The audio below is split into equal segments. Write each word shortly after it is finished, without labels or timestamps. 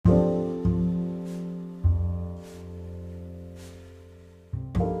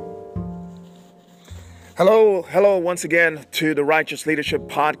Hello once again to the Righteous Leadership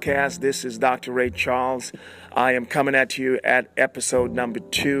Podcast. This is Dr. Ray Charles. I am coming at you at episode number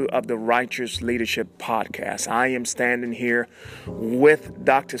 2 of the Righteous Leadership Podcast. I am standing here with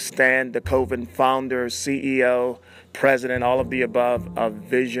Dr. Stan, the Coven founder, CEO, president, all of the above of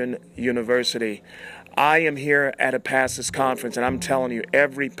Vision University. I am here at a pastor's conference, and I'm telling you,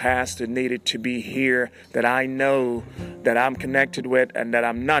 every pastor needed to be here that I know, that I'm connected with, and that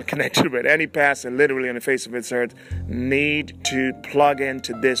I'm not connected with. Any pastor literally on the face of this earth need to plug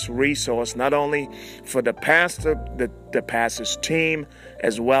into this resource, not only for the pastor, the pastor's team,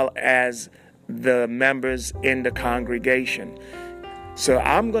 as well as the members in the congregation. So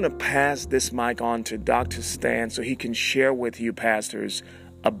I'm going to pass this mic on to Dr. Stan so he can share with you, pastors,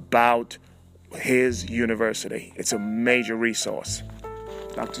 about his university. It's a major resource.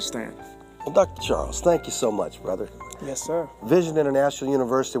 Dr. Stan. Well, Dr. Charles, thank you so much, brother. Yes, sir. Vision International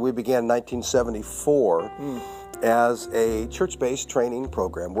University, we began in 1974 as a church-based training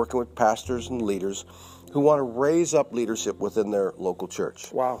program, working with pastors and leaders who want to raise up leadership within their local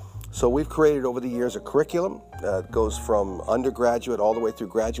church. Wow. So we've created over the years a curriculum that goes from undergraduate all the way through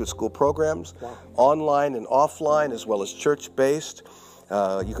graduate school programs, online and offline, as well as church-based.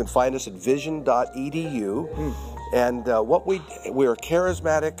 You can find us at vision.edu. And we're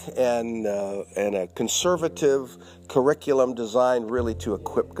charismatic and a conservative curriculum designed really to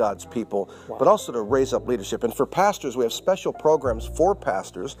equip God's people, but also to raise up leadership. And for pastors, we have special programs for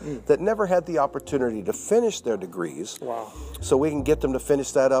pastors that never had the opportunity to finish their degrees. Wow. So we can get them to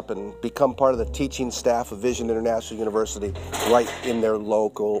finish that up and become part of the teaching staff of Vision International University right in their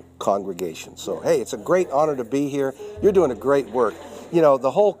local congregation. So, hey, it's a great honor to be here. You're doing a great work. You know,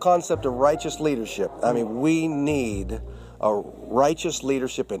 the whole concept of righteous leadership, I mean, we need a righteous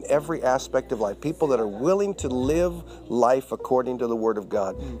leadership in every aspect of life. People that are willing to live life according to the Word of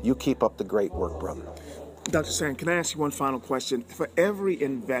God. You keep up the great work, brother. Dr. Stan, can I ask you one final question? For every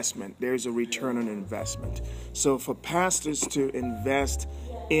investment, there's a return on investment. So for pastors to invest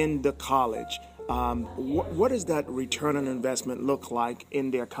in the college, what does that return on investment look like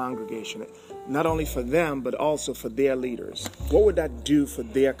in their congregation? Not only for them, but also for their leaders. What would that do for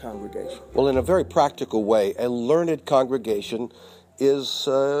their congregation? Well, in a very practical way, a learned congregation is,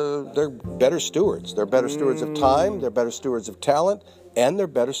 they're better stewards. They're better stewards of time, they're better stewards of talent, and they're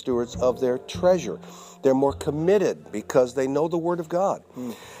better stewards of their treasure. They're more committed because they know the Word of God.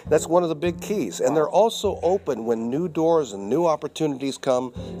 That's one of the big keys. And they're also open when new doors and new opportunities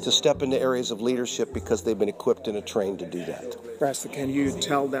come to step into areas of leadership because they've been equipped and trained to do that. Pastor, can you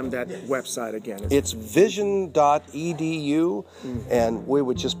tell them that website again? It's vision.edu, and we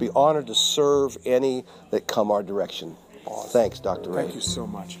would just be honored to serve any that come our direction. Awesome. Thanks, Dr. Ray. Thank you so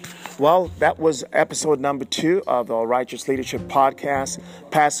much. Well, that was episode number 2 of the Righteous Leadership Podcast.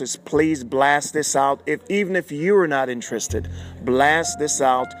 Pastors, please blast this out. Even if you're not interested, blast this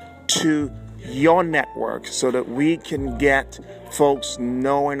out to your network so that we can get folks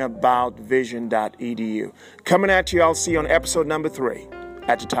knowing about vision.edu. Coming at you, I'll see you on episode number 3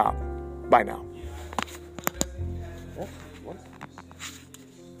 at the top. Bye now.